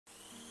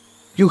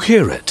You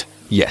hear it?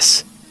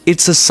 Yes,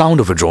 it's the sound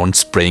of a drone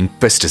spraying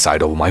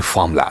pesticide over my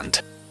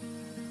farmland.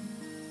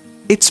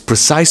 Its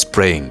precise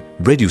spraying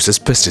reduces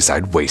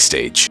pesticide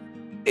wastage.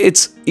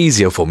 It's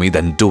easier for me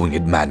than doing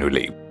it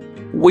manually,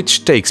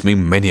 which takes me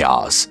many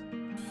hours.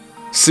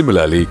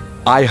 Similarly,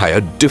 I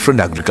hire different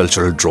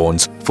agricultural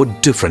drones for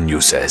different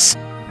uses.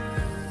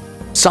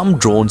 Some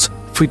drones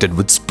fitted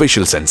with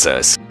special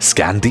sensors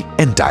scan the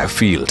entire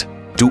field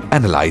to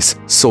analyze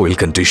soil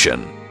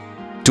condition,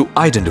 to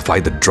identify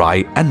the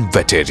dry and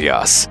wet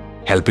areas,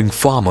 helping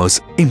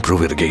farmers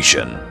improve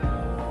irrigation.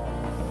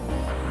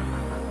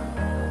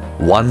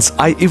 Once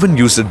I even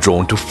used a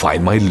drone to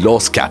find my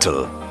lost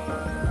cattle.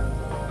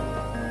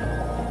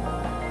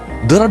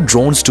 There are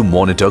drones to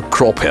monitor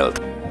crop health,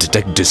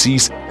 detect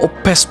disease or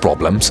pest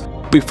problems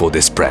before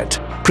they spread,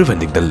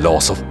 preventing the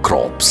loss of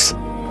crops.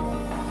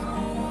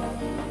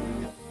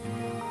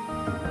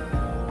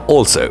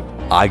 Also,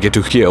 I get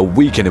to hear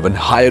we can even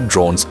hire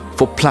drones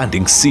for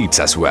planting seeds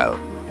as well.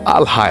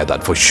 I'll hire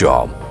that for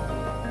sure.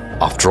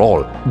 After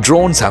all,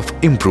 drones have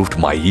improved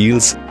my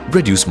yields,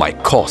 reduced my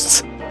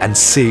costs, and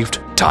saved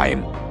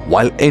time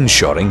while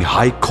ensuring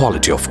high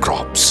quality of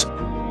crops.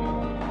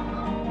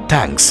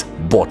 Thanks,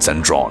 bots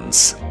and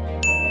drones.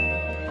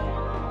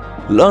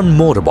 Learn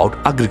more about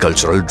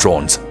agricultural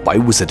drones by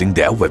visiting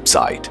their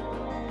website.